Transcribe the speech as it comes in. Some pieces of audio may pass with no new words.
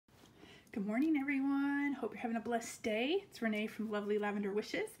Good morning, everyone. Hope you're having a blessed day. It's Renee from Lovely Lavender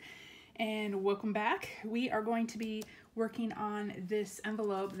Wishes, and welcome back. We are going to be working on this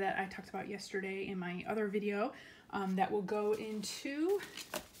envelope that I talked about yesterday in my other video that will go into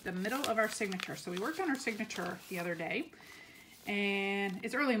the middle of our signature. So we worked on our signature the other day, and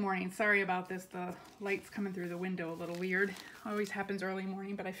it's early morning. Sorry about this. The light's coming through the window a little weird. Always happens early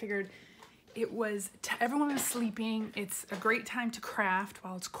morning, but I figured everyone was sleeping. It's a great time to craft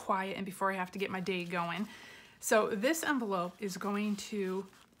while it's quiet and before I have to get my day going. So this envelope is going to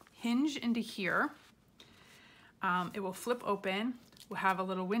hinge into here. It will flip open. We'll have a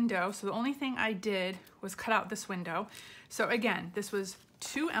little window. So the only thing I did was cut out this window. So again, this was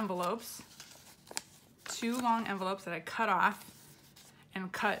two long envelopes that I cut off and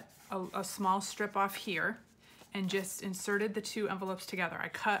cut a small strip off here and just inserted the two envelopes together. I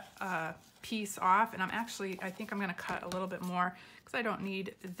cut a piece off, and I think I'm gonna cut a little bit more because I don't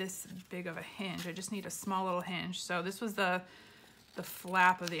need this big of a hinge. I just need a small little hinge. So this was the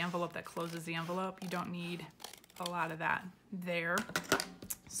flap of the envelope that closes the envelope. You don't need a lot of that there.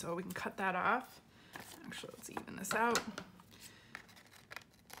 So we can cut that off. Actually, let's even this out.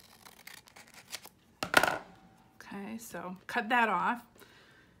 Okay, so cut that off.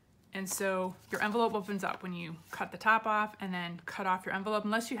 And so your envelope opens up when you cut the top off and then cut off your envelope.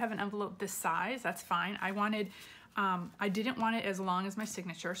 Unless you have an envelope this size, that's fine. I didn't want it as long as my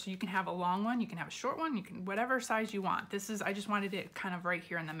signature, so you can have a long one, you can have a short one, you can whatever size you want. I just wanted it kind of right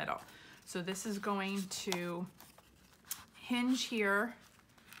here in the middle. So this is going to hinge here.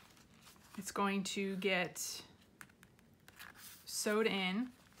 It's going to get sewed in.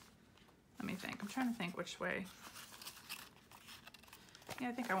 Let me think. I'm trying to think which way. Yeah,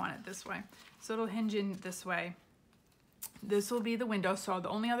 I think I want it this way. So it'll hinge in this way. This will be the window. So the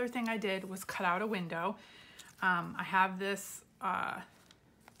only other thing I did was cut out a window. I have this,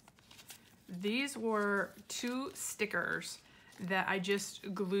 these were two stickers that I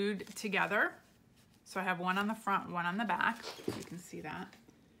just glued together. So I have one on the front, one on the back. You can see that.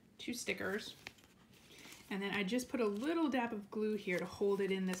 Two stickers. And then I just put a little dab of glue here to hold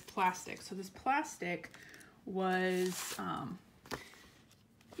it in this plastic. So this plastic was,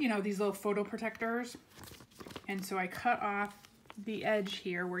 you know, these little photo protectors. And so I cut off the edge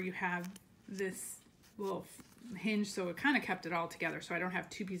here where you have this little hinge, so it kind of kept it all together. So I don't have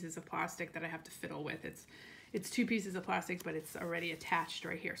two pieces of plastic that I have to fiddle with. It's two pieces of plastic, but it's already attached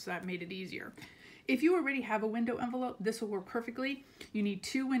right here. So that made it easier. If you already have a window envelope, this will work perfectly. You need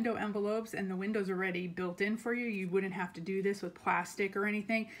two window envelopes and the window's already built in for you. You wouldn't have to do this with plastic or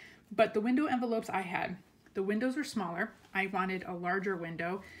anything. But the window envelopes I had, the windows are smaller. I wanted a larger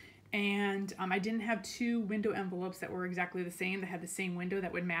window, and I didn't have two window envelopes that were exactly the same, that had the same window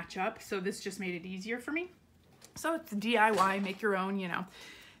that would match up. So this just made it easier for me. So it's DIY, make your own, you know.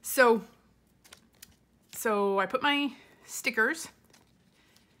 So I put my stickers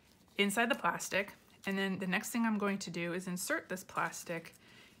inside the plastic, and then the next thing I'm going to do is insert this plastic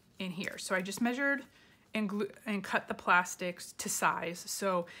in here. So I just measured and cut the plastics to size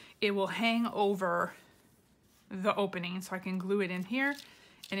so it will hang over the opening, so I can glue it in here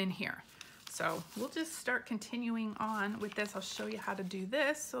and in here. So we'll just start continuing on with this. I'll show you how to do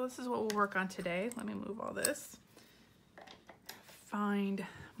this. So this is what we'll work on today. Let me move all this. Find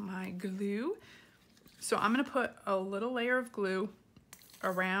my glue. So I'm gonna put a little layer of glue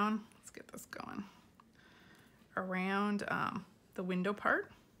around, let's get this going, around the window part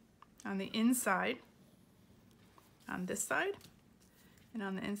on the inside, on this side, and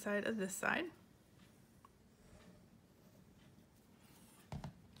on the inside of this side.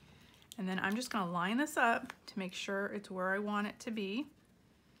 And then I'm just gonna line this up to make sure it's where I want it to be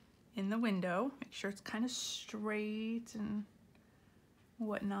in the window. Make sure it's kind of straight and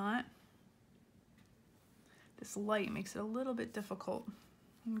whatnot. This light makes it a little bit difficult.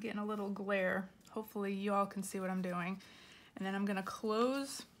 I'm getting a little glare. Hopefully you all can see what I'm doing. And then I'm gonna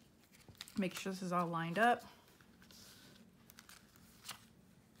close, make sure this is all lined up.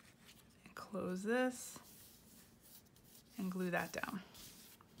 And close this and glue that down.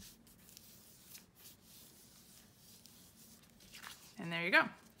 And there you go.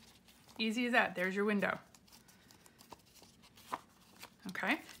 Easy as that. There's your window.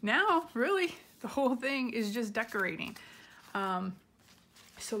 Okay, now really the whole thing is just decorating.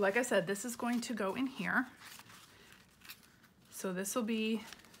 So like I said, this is going to go in here. So this will be,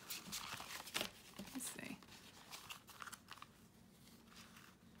 let's see.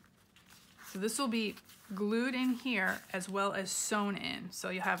 So this will be glued in here as well as sewn in.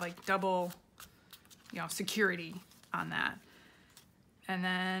 So you have like double, you know, security on that. And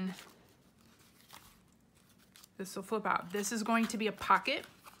then this will flip out. This is going to be a pocket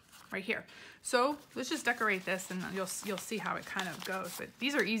right here. So let's just decorate this and you'll see how it kind of goes. But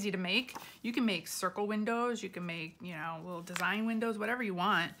these are easy to make. You can make circle windows, you can make, you know, little design windows, whatever you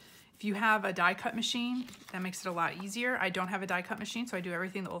want. If you have a die cut machine, that makes it a lot easier. I don't have a die cut machine, so I do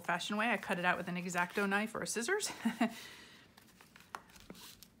everything the old fashioned way. I cut it out with an X-Acto knife or a scissors.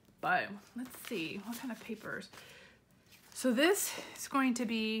 But let's see, what kind of papers? So this is going to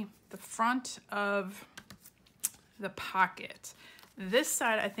be the front of the pocket. This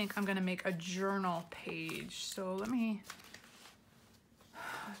side, I think I'm gonna make a journal page. So let's see,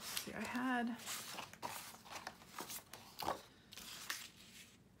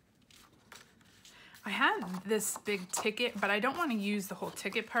 I had this big ticket, but I don't want to use the whole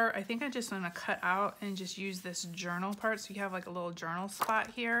ticket part. I think I just want to cut out and just use this journal part. So you have like a little journal spot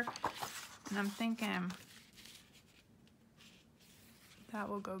here. And I'm thinking that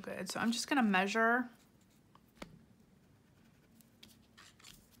will go good. So I'm just going to measure.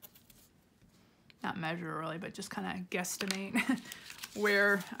 Not measure really, but just kind of guesstimate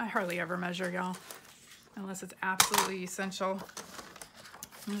where I hardly ever measure, y'all, unless it's absolutely essential.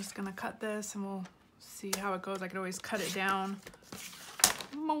 I'm just going to cut this and we'll see how it goes. I could always cut it down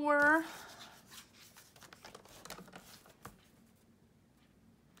more.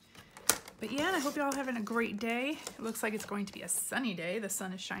 But yeah, I hope y'all having a great day. It looks like it's going to be a sunny day. The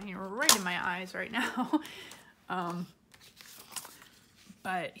sun is shining right in my eyes right now.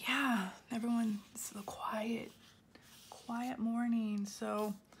 But yeah, everyone, it's a quiet morning.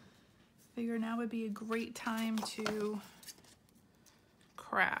 So figure now would be a great time to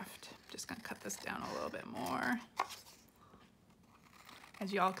craft. Just gonna cut this down a little bit more.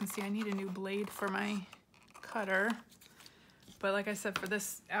 As y'all can see, I need a new blade for my cutter. But like I said, for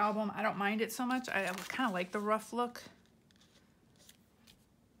this album, I don't mind it so much. I kind of like the rough look.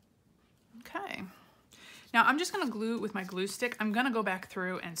 Okay. Now I'm just gonna glue with my glue stick. I'm gonna go back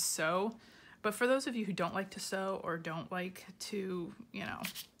through and sew. But for those of you who don't like to sew or don't like to, you know,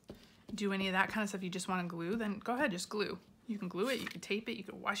 do any of that kind of stuff, you just wanna glue, then go ahead, just glue. You can glue it, you can tape it, you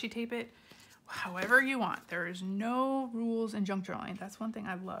can washi tape it, however you want. There is no rules in junk journaling. That's one thing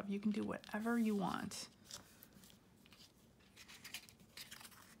I love. You can do whatever you want.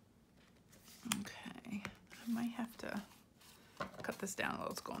 Okay, I might have to cut this down a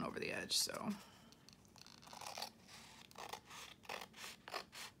little. It's going over the edge, so.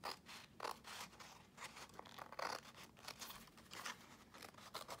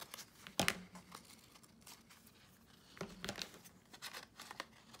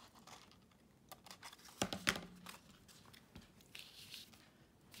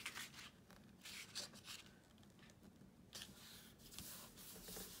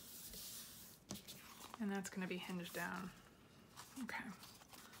 And that's going to be hinged down. Okay.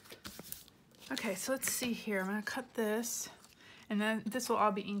 Okay, so let's see here. I'm going to cut this, and then this will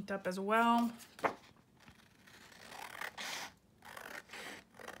all be inked up as well.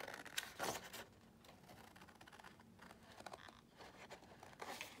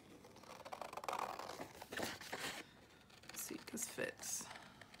 Let's see if this fits.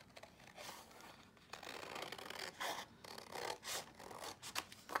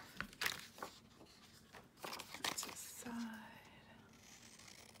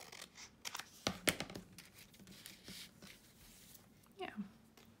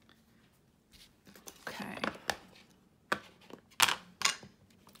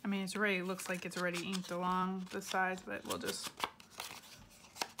 I mean, it's already, looks like it's already inked along the sides, but we'll just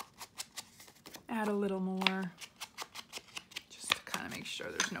add a little more just to kind of make sure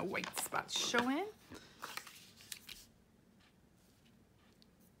there's no white spots showing.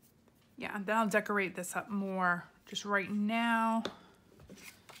 Yeah, then I'll decorate this up more just right now.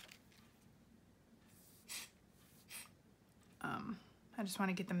 I just want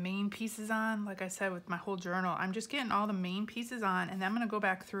to get the main pieces on. Like I said, with my whole journal, I'm just getting all the main pieces on, and then I'm going to go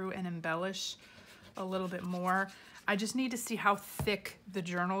back through and embellish a little bit more. I just need to see how thick the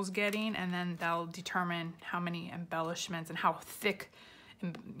journal's getting, and then that'll determine how many embellishments and how thick,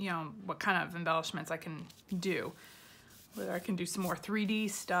 you know, what kind of embellishments I can do. Whether I can do some more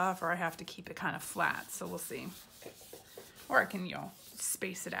 3D stuff or I have to keep it kind of flat. So we'll see. Or I can, you know,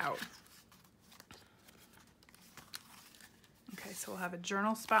 space it out. Okay, so we'll have a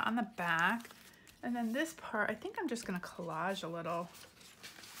journal spot on the back. And then this part, I think I'm just gonna collage a little.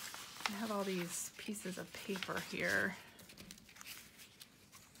 I have all these pieces of paper here.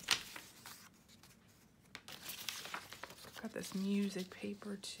 Got this music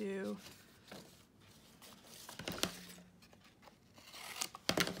paper too.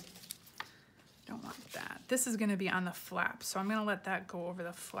 Don't want that. This is gonna be on the flap, so I'm gonna let that go over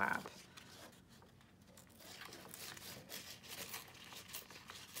the flap.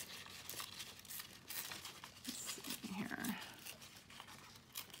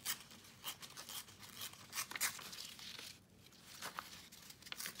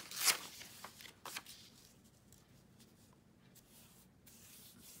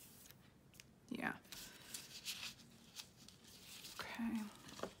 Yeah. Okay.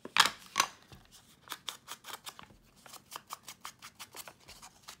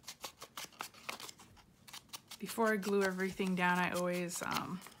 Before I glue everything down, I always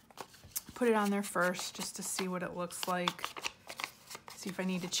put it on there first just to see what it looks like, see if I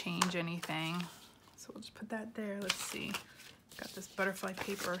need to change anything. So we'll just put that there. Let's see. Got this butterfly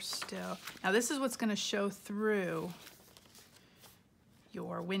paper still. Now this is what's going to show through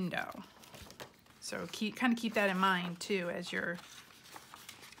your window. So kind of keep that in mind too as you're,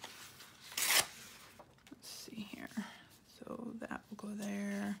 let's see here. So that will go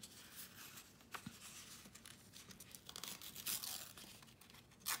there.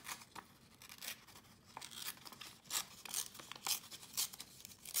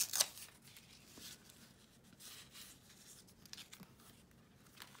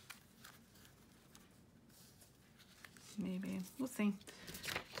 Maybe, we'll see.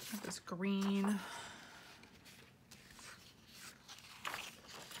 Got this green.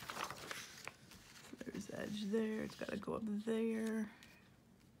 There's the edge there, it's gotta go up there.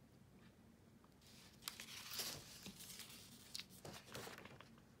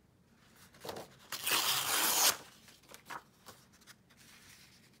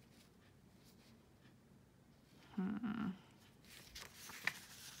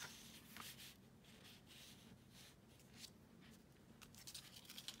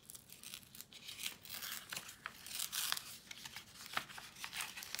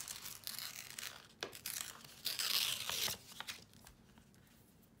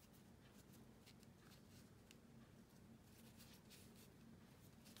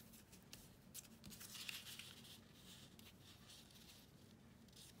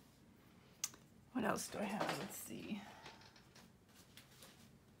 What else do I have? Let's see.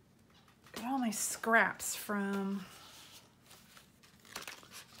 Got all my scraps from,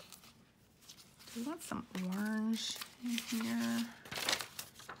 do we want some orange in here?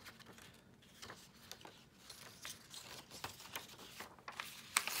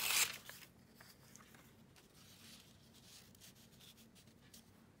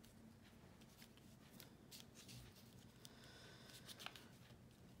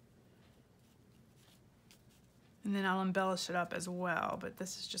 And then I'll embellish it up as well, but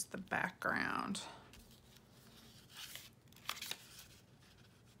this is just the background.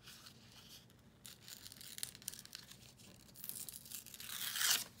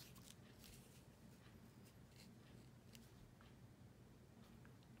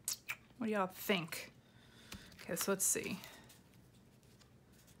 What do y'all think? Okay, so let's see.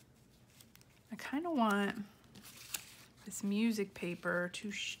 I kind of want this music paper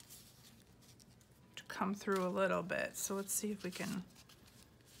to come through a little bit. So let's see if we can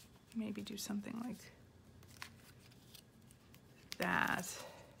maybe do something like that.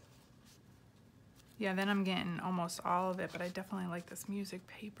 Yeah, then I'm getting almost all of it, but I definitely like this music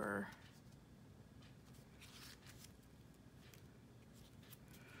paper.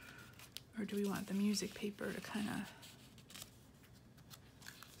 Or do we want the music paper to kind of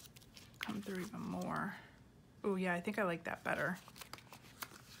come through even more? Oh yeah, I think I like that better.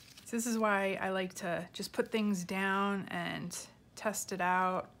 So this is why I like to just put things down and test it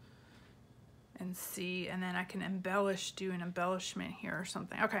out and see, and then I can do an embellishment here or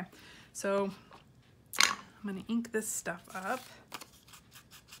something. Okay, so I'm gonna ink this stuff up.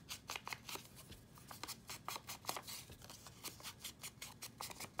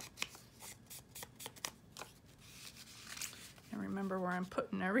 And remember where I'm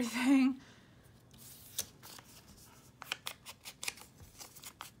putting everything.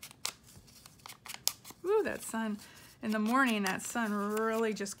 Ooh, that sun. In the morning, that sun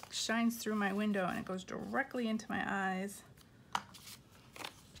really just shines through my window and it goes directly into my eyes.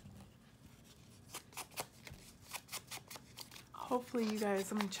 Hopefully you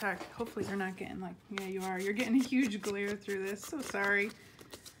guys, let me check. Hopefully you're not getting like, yeah, you are. You're getting a huge glare through this. So sorry.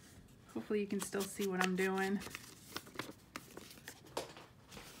 Hopefully you can still see what I'm doing.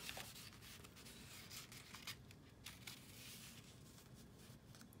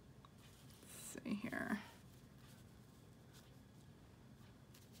 Let's see here.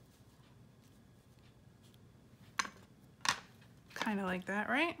 Kind of like that,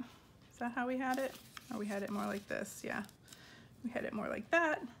 right? Is that how we had it? Oh, we had it more like this, yeah. We had it more like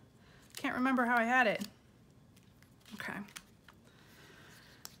that. Can't remember how I had it. Okay.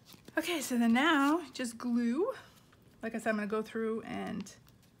 Okay, so then now just glue. Like I said, I'm gonna go through and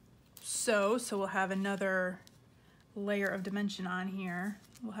sew, so we'll have another layer of dimension on here.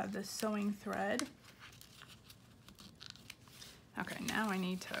 We'll have this sewing thread. Okay, now I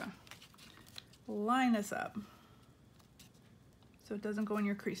need to line this up. so it doesn't go in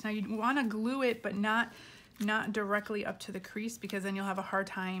your crease. Now you want to glue it, but not directly up to the crease, because then you'll have a hard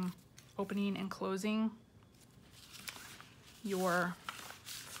time opening and closing your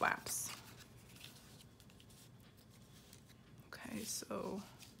flaps. Okay, so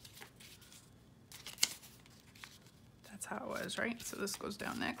that's how it was, right? So this goes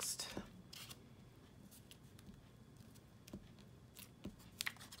down next.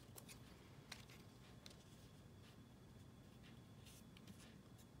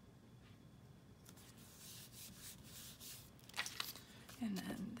 And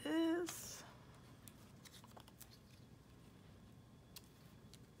then this.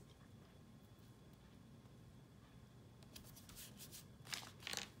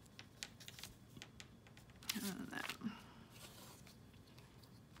 And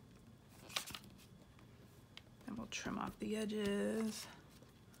then we'll trim off the edges.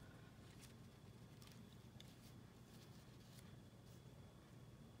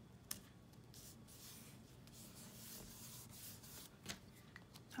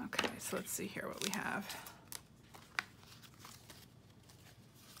 Okay, so let's see here what we have.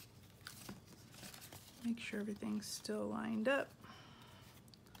 Make sure everything's still lined up.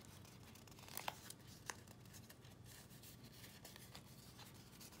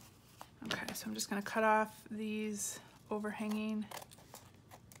 Okay, so I'm just gonna cut off these overhanging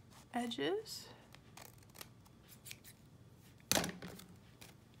edges.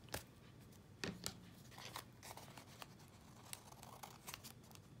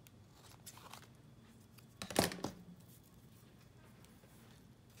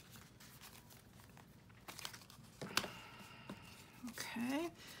 Okay,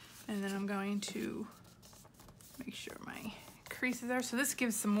 and then I'm going to make sure my crease is there. So this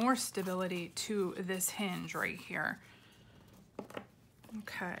gives some more stability to this hinge right here.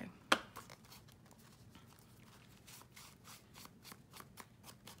 Okay.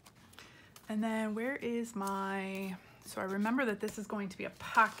 And then where is my, so I remember that this is going to be a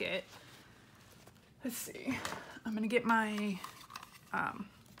pocket. Let's see, I'm gonna get my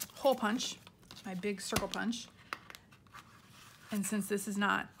hole punch, my big circle punch. And since this is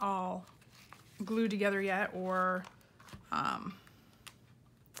not all glued together yet or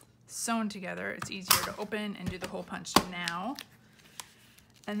sewn together, it's easier to open and do the hole punch now.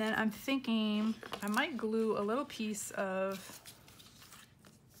 And then I'm thinking I might glue a little piece of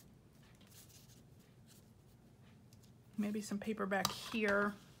maybe some paper back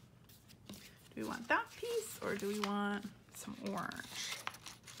here. Do we want that piece or do we want some orange?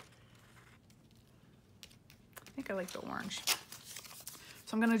 I think I like the orange.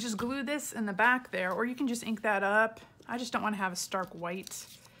 So I'm gonna just glue this in the back there, or you can just ink that up. I just don't wanna have a stark white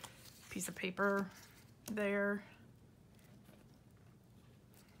piece of paper there.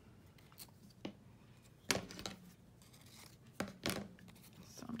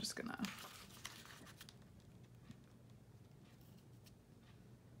 So I'm just gonna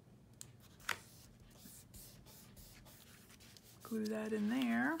glue that in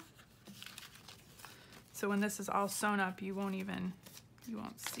there. So when this is all sewn up, you won't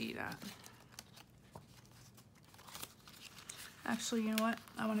see that. Actually, you know what?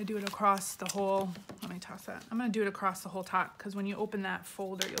 I want to do it across the whole, let me toss that. I'm going to do it across the whole top because when you open that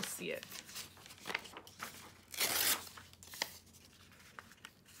folder, you'll see it.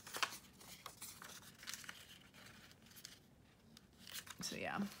 So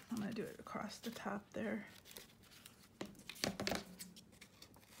yeah, I'm going to do it across the top there.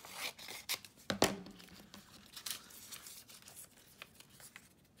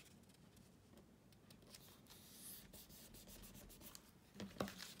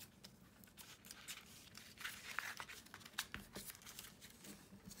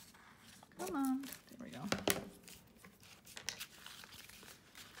 Come on, there we go.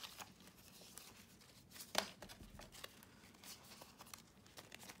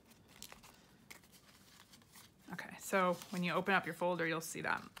 Okay, so when you open up your folder, you'll see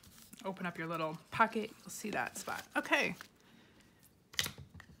that. Open up your little pocket, you'll see that spot. Okay.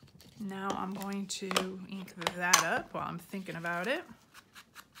 Now I'm going to ink that up while I'm thinking about it.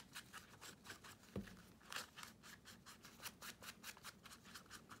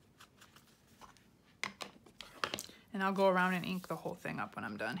 And I'll go around and ink the whole thing up when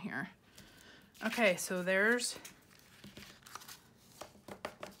I'm done here. Okay, so there's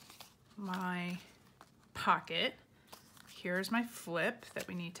my pocket. Here's my flip that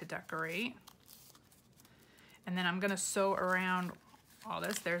we need to decorate. And then I'm gonna sew around all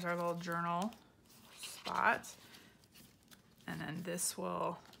this. There's our little journal spot. And then this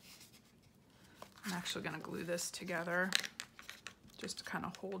will, I'm actually gonna glue this together just to kind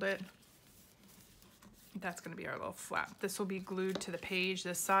of hold it. That's gonna be our little flap. This will be glued to the page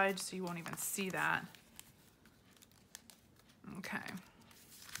this side, so you won't even see that. Okay.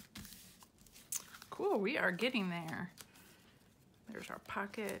 Cool, we are getting there. There's our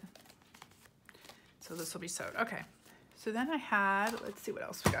pocket. So this will be sewed. Okay, so then I had, let's see what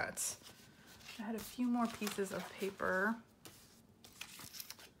else we got. I had a few more pieces of paper.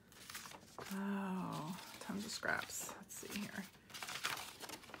 Oh, tons of scraps. Let's see here.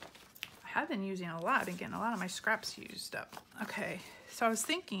 I have been using a lot and getting a lot of my scraps used up. Okay, so I was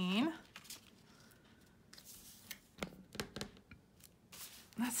thinking,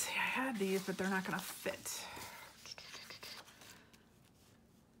 let's see, I had these, but they're not gonna fit.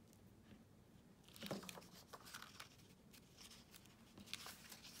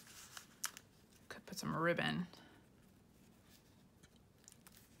 Could put some ribbon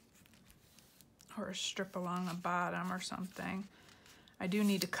or a strip along the bottom or something. I do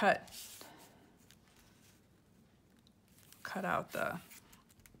need to cut out the,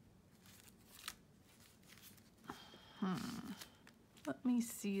 let me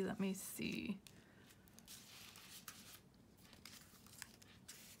see.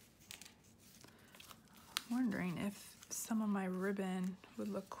 I'm wondering if some of my ribbon would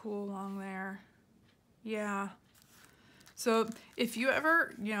look cool along there. Yeah. So if you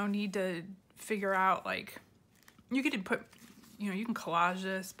ever, you know, need to figure out, like, you could put, you know, you can collage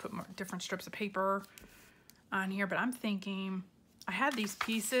this, put more different strips of paper on here, but I'm thinking, I had these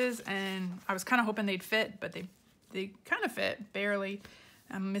pieces and I was kind of hoping they'd fit, but they kind of fit, barely.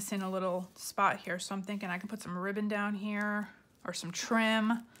 I'm missing a little spot here, so I'm thinking I can put some ribbon down here or some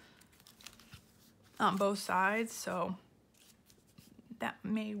trim on both sides, so that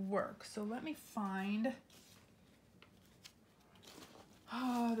may work. So let me find,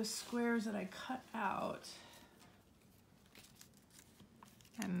 oh, the squares that I cut out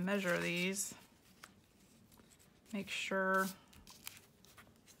and measure these. Make sure.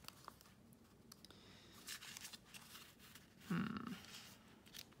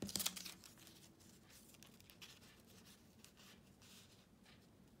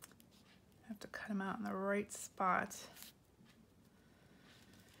 Have to cut them out in the right spot.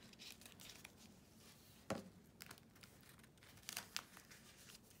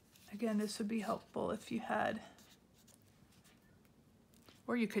 Again, this would be helpful if you had,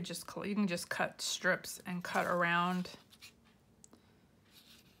 or you could just, you can just cut strips and cut around.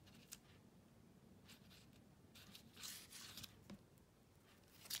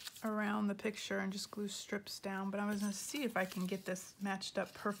 Around the picture and just glue strips down, but I was gonna see if I can get this matched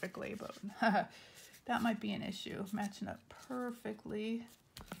up perfectly, but that might be an issue, matching up perfectly.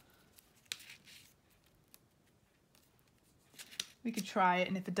 We could try it,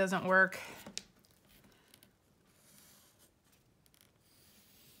 and if it doesn't work,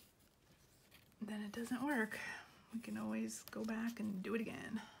 then it doesn't work. We can always go back and do it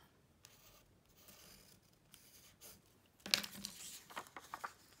again.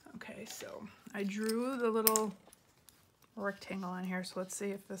 Okay, so I drew the little rectangle on here, so let's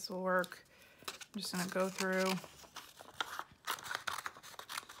see if this will work. I'm just gonna go through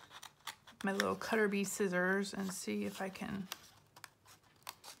my little cutter bee scissors and see if we can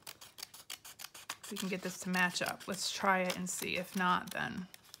get this to match up. Let's try it and see. If not, then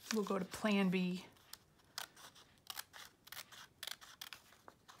we'll go to plan B.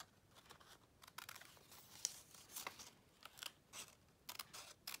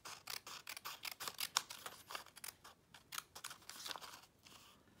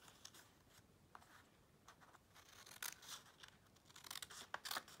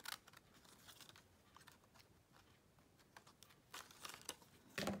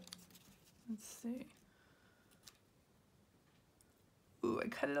 Let's see. Ooh, I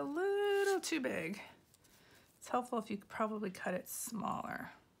cut it a little too big. It's helpful if you could probably cut it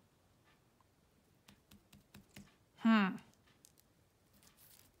smaller.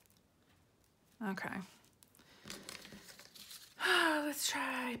 Okay. Let's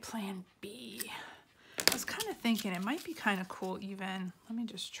try plan B. I was kind of thinking it might be kind of cool even. Let me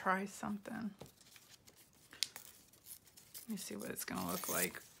just try something. Let me see what it's gonna look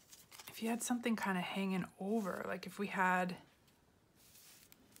like. If you had something kind of hanging over, like if we had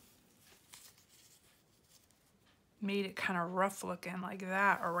made it kind of rough looking like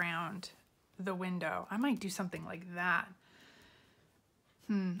that around the window. I might do something like that.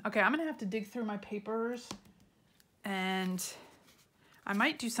 Okay, I'm gonna have to dig through my papers, and I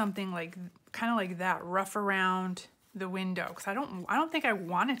might do something like kind of like that, rough around the window, because I don't think I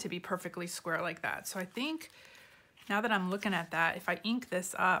want it to be perfectly square like that. So I think now that I'm looking at that, if I ink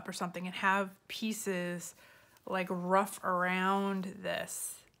this up or something and have pieces like rough around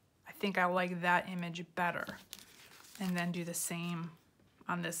this, I think I like that image better. And then do the same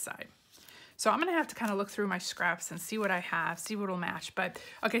on this side. So I'm gonna have to kind of look through my scraps and see what I have, see what will match. But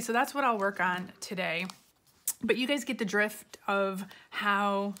okay, so that's what I'll work on today. But you guys get the drift of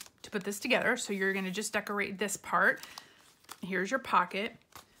how to put this together. So you're gonna just decorate this part. Here's your pocket.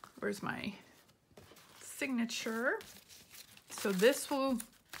 Where's my signature? So this will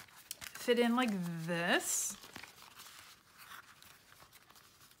fit in like this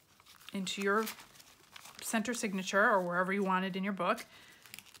into your center signature or wherever you want it in your book.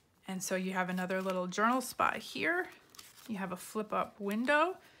 And so you have another little journal spot here. You have a flip up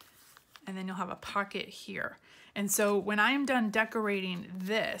window, and then you'll have a pocket here. And so when I'm done decorating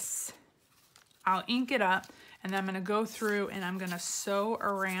this, I'll ink it up, and then I'm gonna go through and I'm gonna sew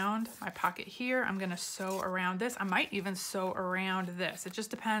around my pocket here. I'm gonna sew around this. I might even sew around this. It just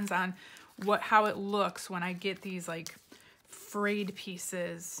depends on how it looks when I get these like frayed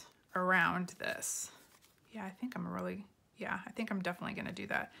pieces around this. Yeah, I think I'm definitely gonna do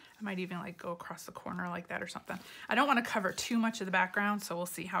that. I might even like go across the corner like that or something. I don't wanna cover too much of the background, so we'll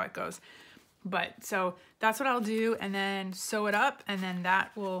see how it goes. But so that's what I'll do, and then sew it up, and then that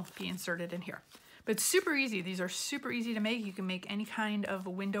will be inserted in here. But it's super easy. These are super easy to make. You can make any kind of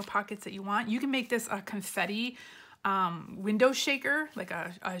window pockets that you want. You can make this a confetti window shaker, like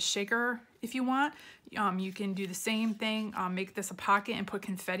a shaker if you want. You can do the same thing, make this a pocket and put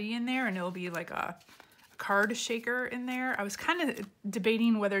confetti in there, and it'll be like a card shaker in there. I was kind of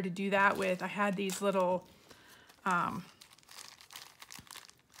debating whether to do that with, I had these little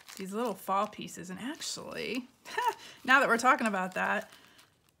fall pieces, and actually, now that we're talking about that,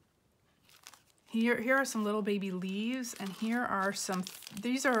 here are some little baby leaves, and here are some,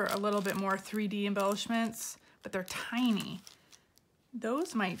 these are a little bit more 3D embellishments, but they're tiny.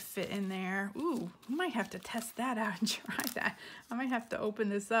 Those might fit in there. Ooh, we might have to test that out and try that. I might have to open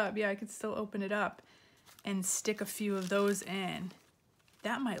this up. Yeah, I could still open it up and stick a few of those in.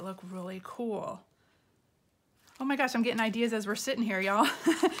 That might look really cool. Oh my gosh, I'm getting ideas as we're sitting here, y'all.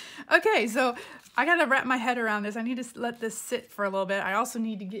 Okay, so I gotta wrap my head around this. I need to let this sit for a little bit. I also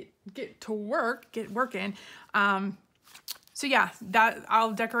need to get to work, get working. So yeah,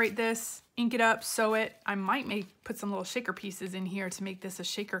 I'll decorate this, ink it up, sew it. I might put some little shaker pieces in here to make this a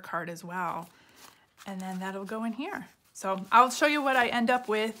shaker card as well. And then that'll go in here. So I'll show you what I end up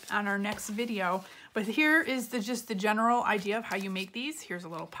with on our next video. But here is just the general idea of how you make these. Here's a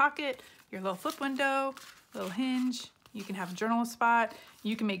little pocket, your little flip window, little hinge. You can have a journal spot.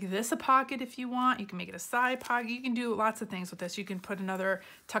 You can make this a pocket if you want. You can make it a side pocket. You can do lots of things with this. You can put another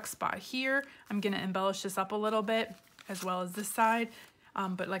tuck spot here. I'm gonna embellish this up a little bit as well as this side.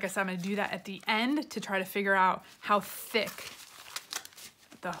 But like I said, I'm gonna do that at the end to try to figure out how thick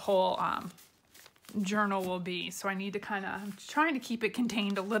the whole journal will be. So I need to I'm trying to keep it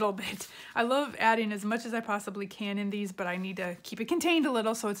contained a little bit. I love adding as much as I possibly can in these, but I need to keep it contained a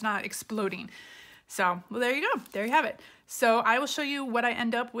little so it's not exploding. So, well, there you go. There you have it. So I will show you what I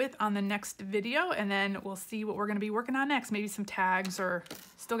end up with on the next video, and then we'll see what we're going to be working on next. Maybe some tags, or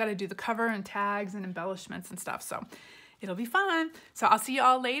still got to do the cover and tags and embellishments and stuff. So it'll be fun. So I'll see you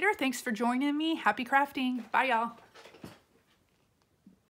all later. Thanks for joining me. Happy crafting. Bye, y'all.